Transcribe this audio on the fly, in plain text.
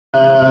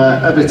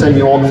Every time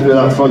you walk through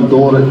that front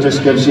door, it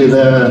just gives you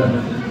the,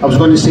 I was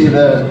going to say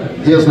the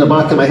hairs in the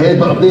back of my head,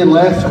 but I've nothing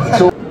left.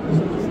 So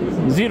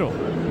 0.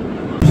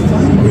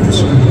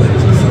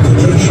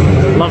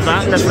 Love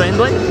that, that's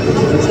friendly.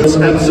 It's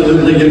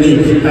absolutely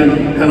unique,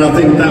 and I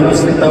think that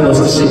was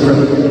the secret.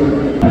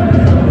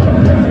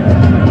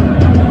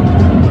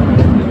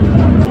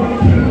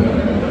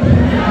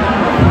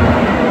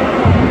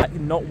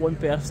 Not one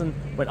person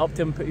went up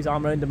to him, put his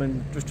arm around him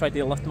and just tried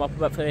to lift him up a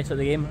bit for the rest of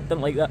the game.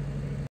 Didn't like that.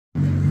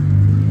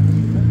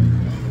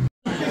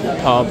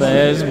 Pub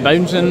is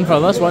bouncing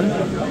for this one.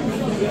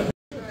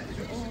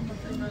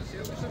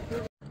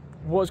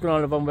 What's going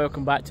on, everyone?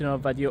 Welcome back to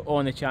another video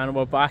on the channel.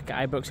 We're back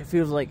at Ibrox. It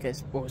feels like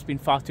it's been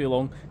far too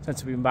long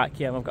since we've been back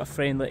here. I've got a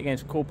friendly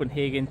against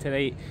Copenhagen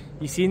tonight.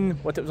 You've seen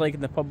what it was like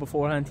in the pub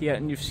beforehand here,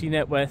 and you've seen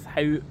it with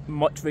how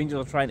much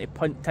Rangers are trying to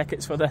punt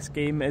tickets for this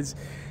game.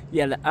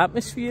 Yeah, the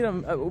atmosphere,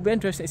 it will be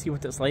interesting to see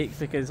what it's like,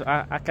 because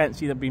I can't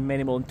see there being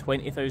many more than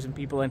 20,000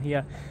 people in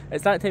here.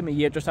 It's that time of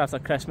year just after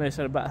Christmas,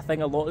 but I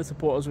think a lot of the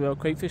supporters were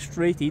quite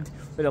frustrated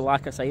with the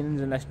lack of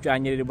signings in this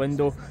January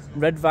window.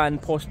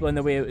 Ridvan possibly on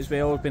the way out as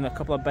well. There's been a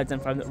couple of bids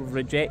in front that were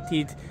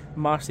rejected.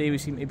 Marseille we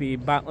seem to be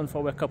battling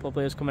for with a couple of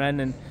players coming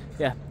in, and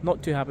yeah,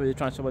 not too happy with the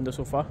transfer window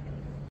so far.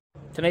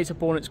 Tonight's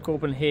opponents,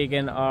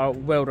 Copenhagen, are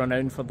well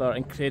renowned for their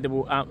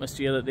incredible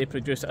atmosphere that they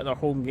produce at their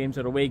home games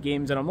or away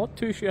games, and I'm not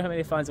too sure how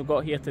many fans have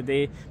got here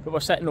today, but we're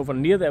sitting over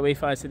near the away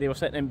fans today. We're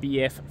sitting in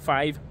BF5,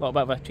 a little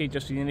bit of a change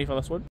of scenery for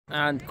this one.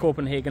 And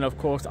Copenhagen, of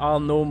course, are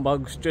no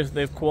mugs.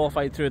 They've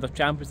qualified through their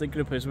Champions League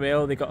group as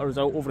well. They got a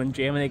result over in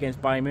Germany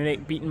against Bayern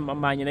Munich, beating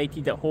Man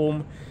United at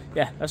home.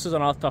 Yeah, this is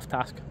another tough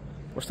task.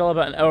 We're still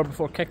about an hour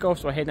before kickoff,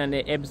 so we're heading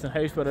into Ebbston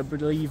House, where I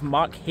believe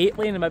Mark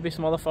Hateley and maybe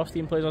some other first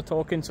team players are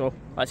talking, so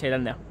let's head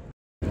in there.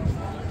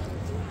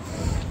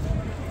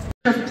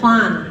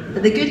 Plan,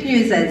 but the good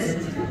news is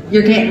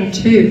you're getting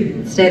 2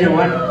 instead of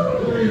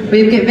 1.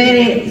 We've got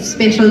very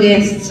special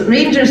guests,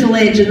 Rangers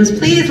legends.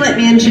 Please let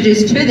me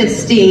introduce to the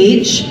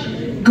stage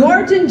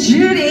Gordon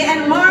Jury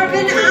and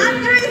Marvin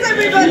Andrews,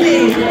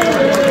 everybody.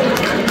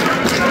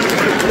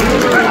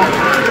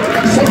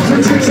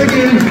 substitutes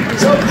again.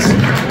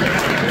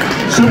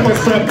 Super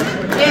sub.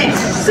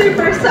 Yes,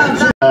 super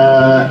sub.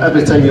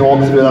 Every time you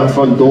walk through that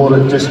front door,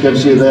 it just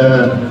gives you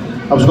the,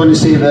 I was going to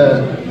say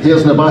the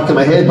hairs in the back of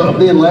my head, but I've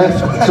nothing left.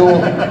 So,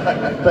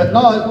 but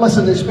no,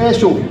 listen, it's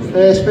special.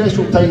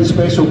 Special time,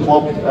 special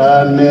club.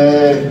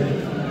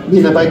 Me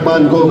and the big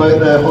man go about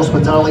the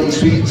hospitality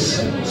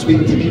suites,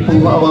 speaking to people,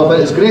 whatever, but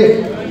it's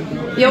great.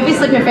 You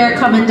obviously prefer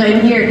coming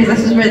down here because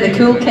this is where the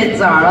cool kids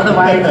are,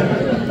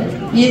 otherwise.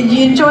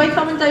 You enjoy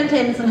coming down to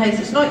Ebbston House.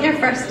 It's not your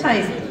first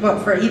time, well,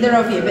 for either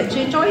of you, but do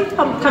you enjoy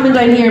coming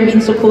down here and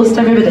being so close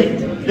to everybody?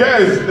 Yeah,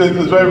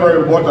 it's very,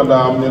 very important,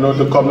 you know,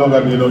 to come along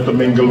and, you know, to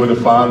mingle with the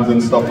fans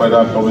and stuff like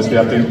that. Obviously,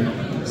 I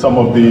think some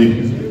of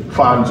the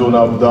fan zone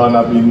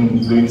I've been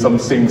doing some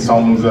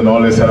sing-songs and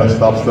all this other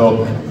stuff,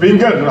 so being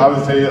good. I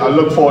would say I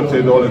look forward to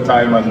it all the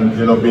time, and,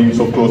 you know, being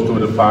so close to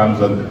the fans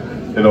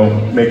and, you know,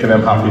 making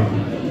them happy.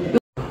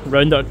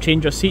 Round our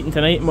change of seating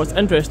tonight, and what's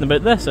interesting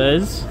about this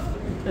is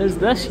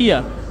this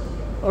here,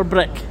 or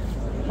brick.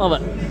 Love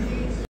it.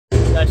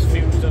 This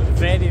feels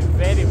very,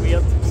 very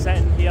weird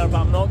sitting here,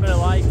 but I'm not going to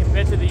lie,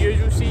 compared to the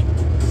usual seat,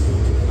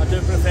 I do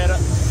prefer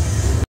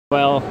it.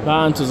 Well, that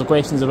answers the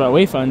questions about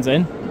away fans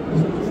then.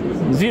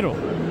 0.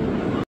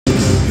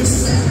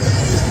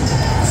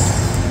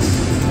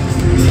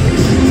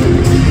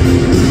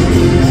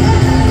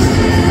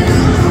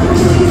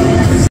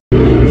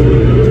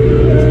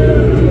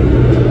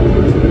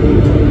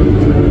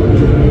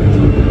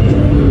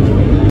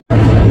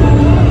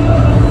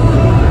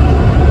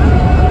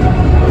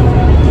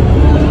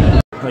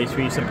 Nice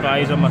wee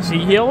surprise on my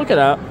seat here, look at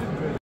that.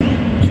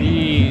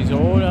 Jeez,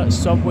 oh, that's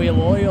Subway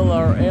Loyal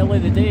or early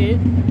the day.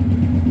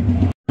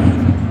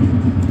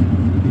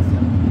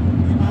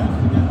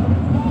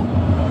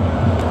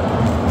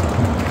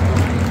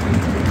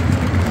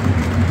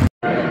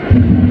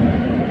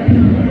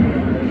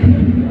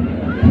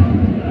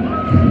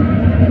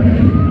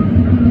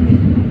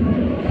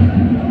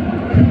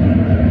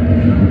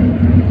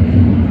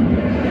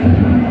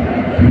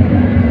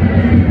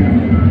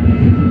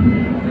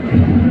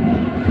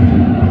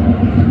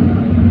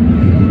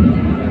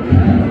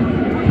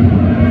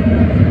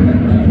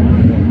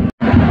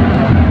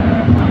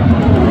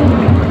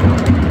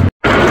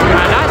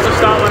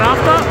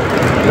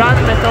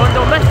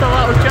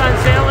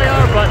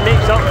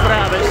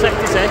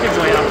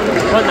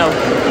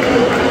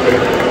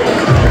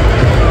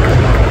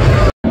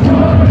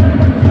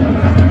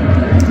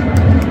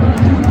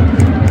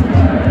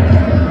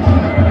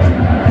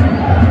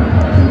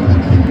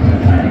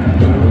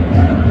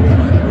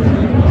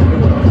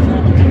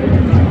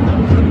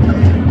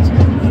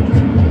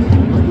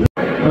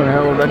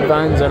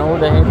 Vans and all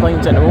the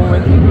headlines at the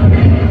moment.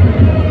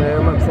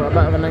 Looks for a bit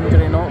of an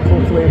injury knock,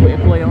 hopefully able to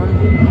play on.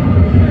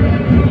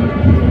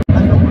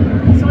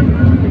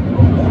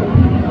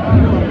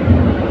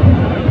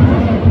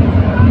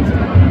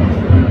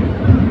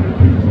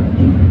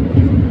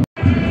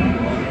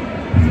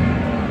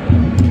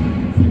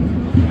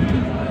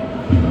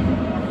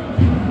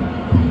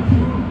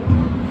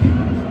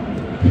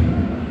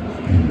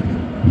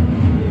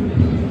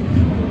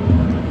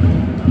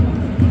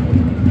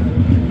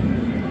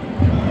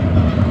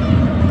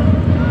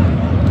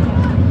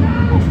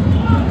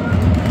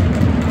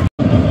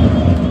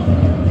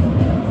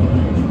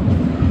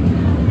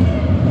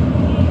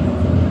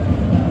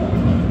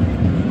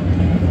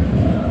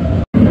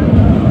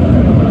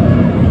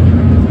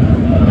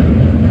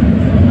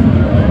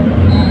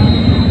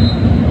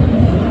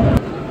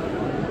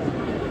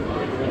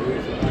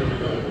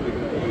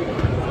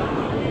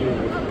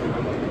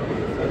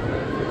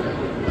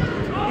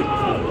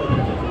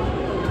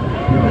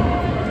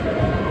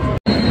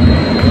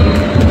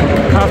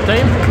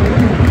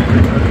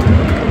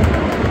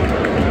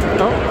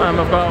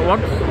 I've got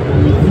words.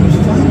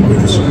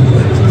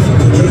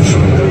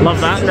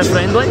 Love that, they're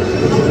friendly.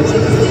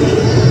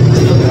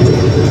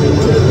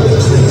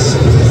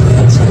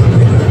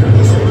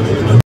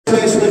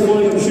 Especially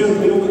for you, I'm sure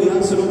we know what the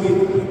answer will be.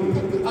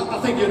 I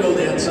think you know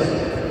the answer.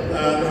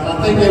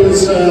 I think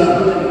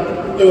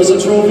it was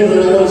a trophy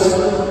that I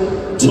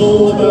was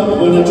told about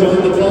when I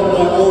joined the club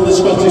by all the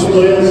Scottish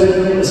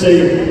players,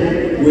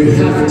 saying we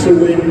have to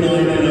win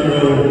 9 in a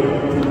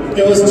row.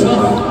 It was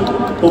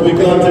tough, but we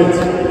got it,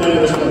 and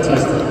it was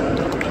fantastic.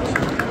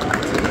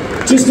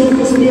 Just talk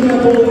us through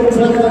that ball in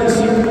time, guys.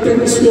 You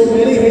didn't score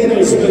many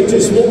headers, but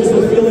just what was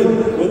the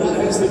feeling when that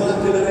hits the back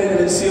of the net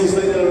and it seals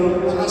right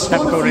there? I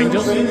scored a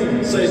few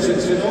training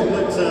sessions, you know,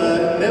 but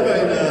never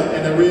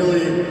in a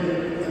really,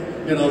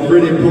 you know,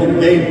 really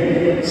important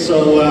game.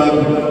 So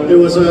it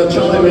was a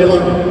Charlie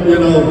Miller, you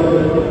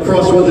know,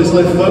 cross with his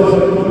left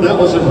foot. That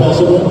was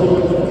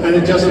impossible, and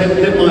it just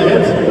hit my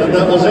head, and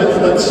that was it.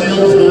 That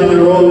seals 9 in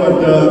a row,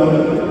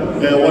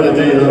 and yeah, what a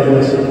day that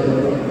was.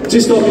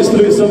 Just talk us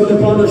through some of the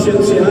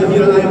partnerships you have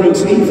here at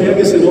Ibrox. Ian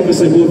Ferguson,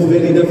 obviously both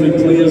very different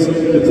players,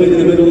 but playing in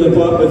the middle of the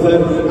park with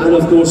him, and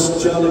of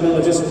course Charlie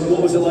Miller. Just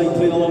what was it like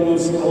playing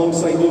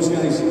alongside those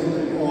guys?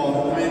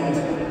 Oh, I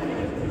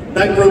mean,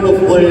 that group of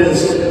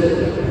players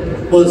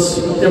was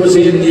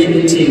a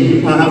unique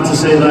team. I have to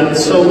say that.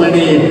 So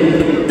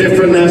many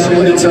different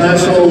national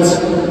internationals,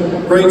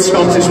 great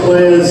Scottish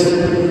players,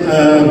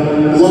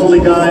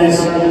 lovely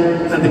guys.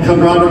 And the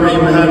camaraderie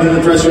we had in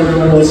the dressing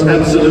room was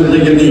absolutely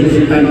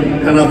unique,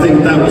 and I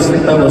think that was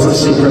the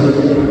secret.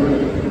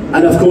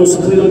 And of course,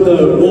 playing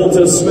under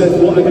Walter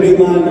Smith, what a great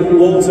man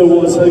Walter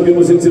was. How good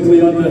was it to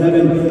play under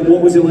him, and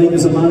what was he like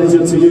as a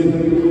manager to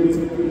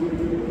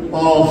you?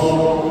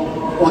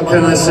 Oh, what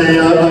can I say?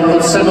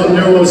 I've said on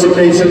numerous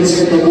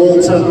occasions that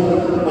Walter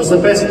was the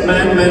best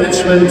man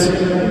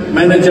management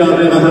manager I've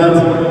ever had,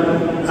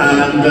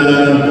 and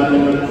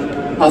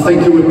I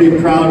think he would be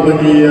proud when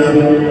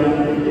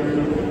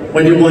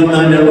he won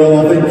 9 in a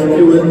row. I think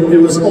it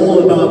was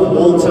all about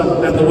Walter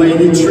and the way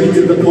he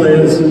treated the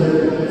players,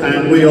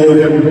 and we owe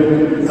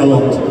him a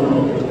lot.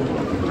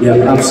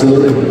 Yeah,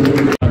 absolutely.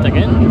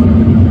 Again.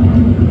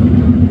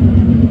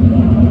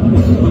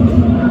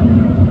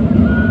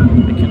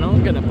 They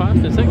cannot get it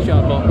past the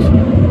 6-yard box.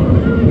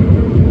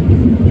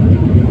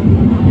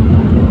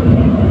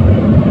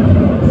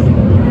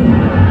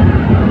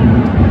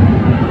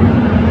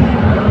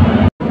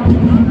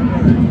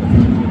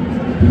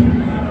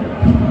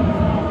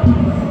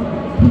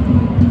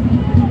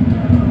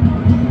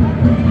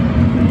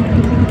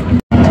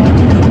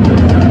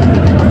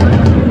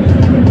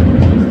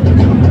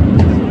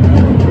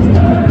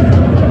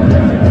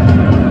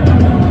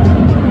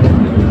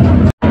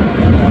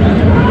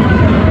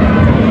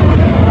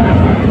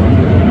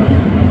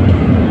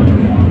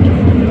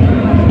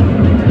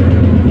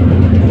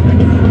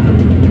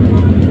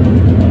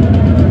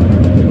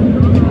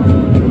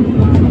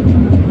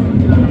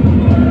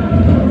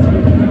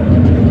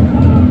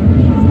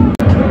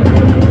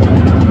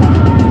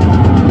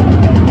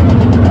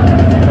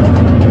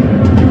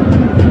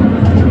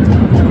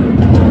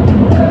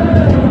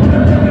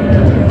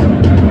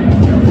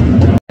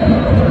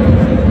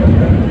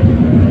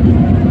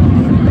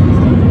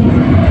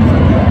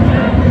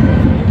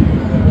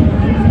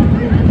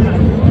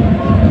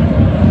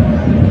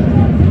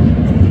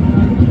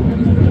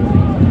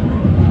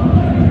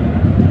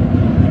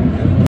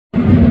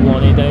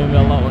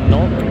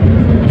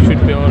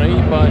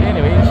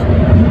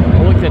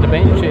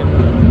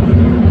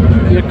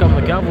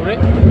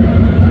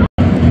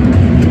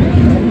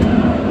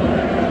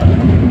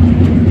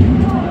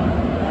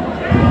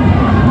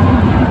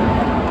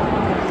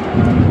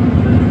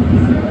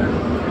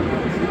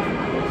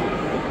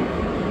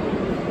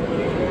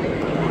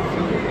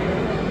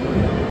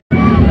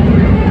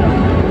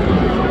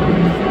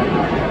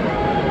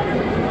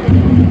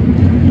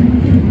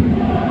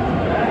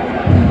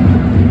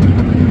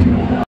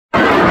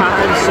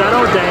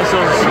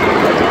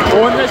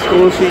 On the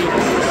score sheet,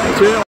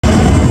 2.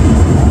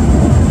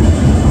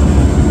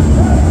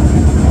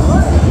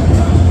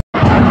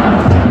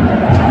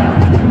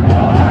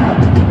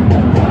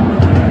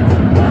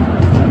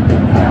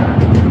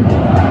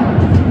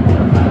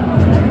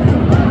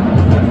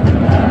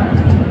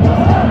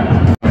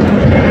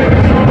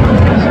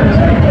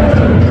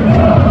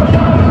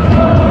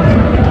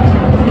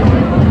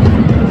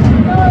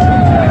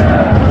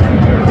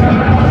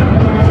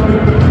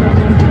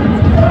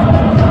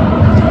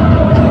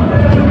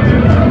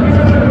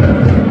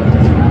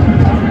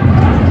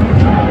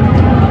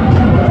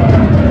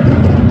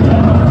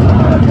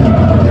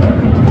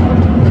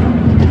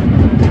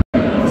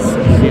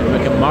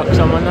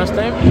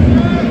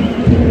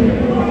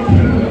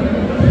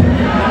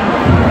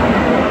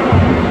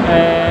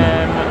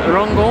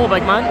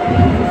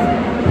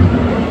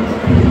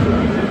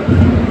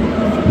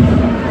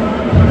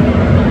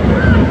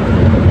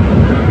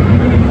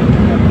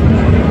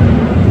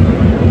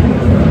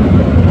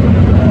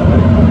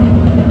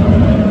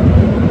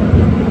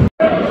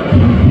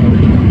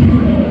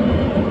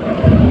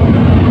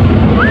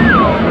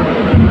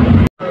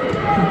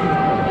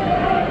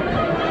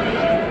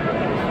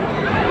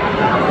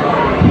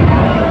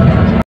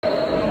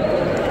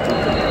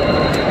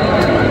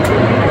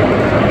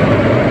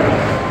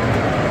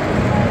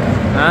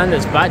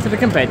 the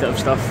competitive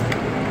stuff.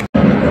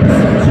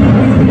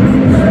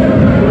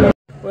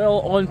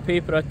 Well, on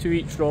paper a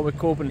 2-each draw with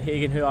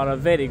Copenhagen, who are a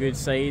very good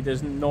side,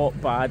 is not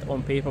bad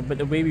on paper, but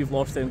the way we've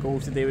lost them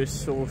goals today was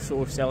so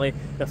silly.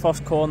 The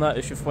first corner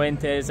is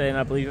Fuentes, and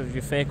I believe it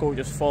was Ufeko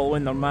just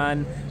following their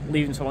man,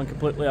 leaving someone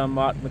completely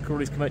unmarked.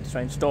 McCrory's come out to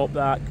try and stop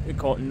that, it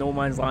caught in no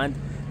man's land.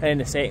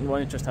 And the second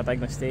one is just a big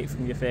mistake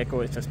from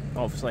Ufeko. It's just,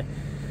 obviously,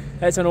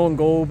 it's an own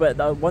goal, but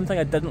the one thing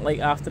I didn't like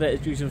after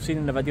it is, you've seen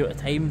in the video at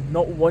the time,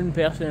 not one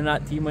person in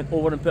that team went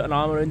over and put an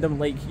arm around him.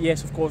 Like,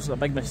 yes, of course it's a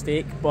big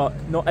mistake,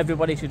 but not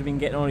everybody should have been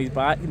getting on his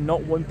back.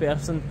 Not one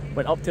person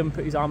went up to him,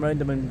 put his arm around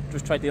him and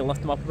just tried to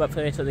lift him up a bit for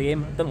the rest of the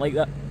game. I didn't like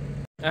that.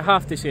 I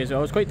have to say as well,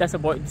 I was quite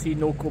disappointed to see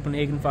no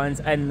Copenhagen fans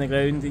in the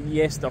ground.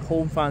 Yes, their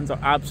home fans are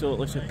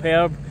absolutely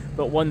superb,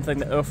 but one thing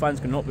that our fans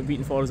cannot be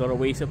beaten for is our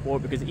away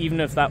support, because even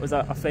if that was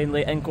a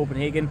friendly in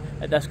Copenhagen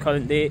at this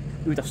current date,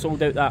 we would have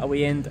sold out that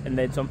away end and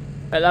then some.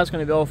 But that's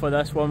going to be all for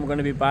this one. We're going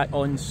to be back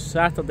on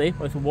Saturday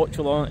with a watch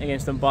along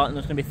against Dumbarton.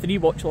 There's going to be 3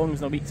 watch alongs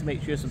in a week, so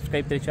make sure you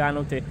subscribe to the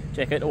channel to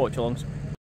check out the watch alongs.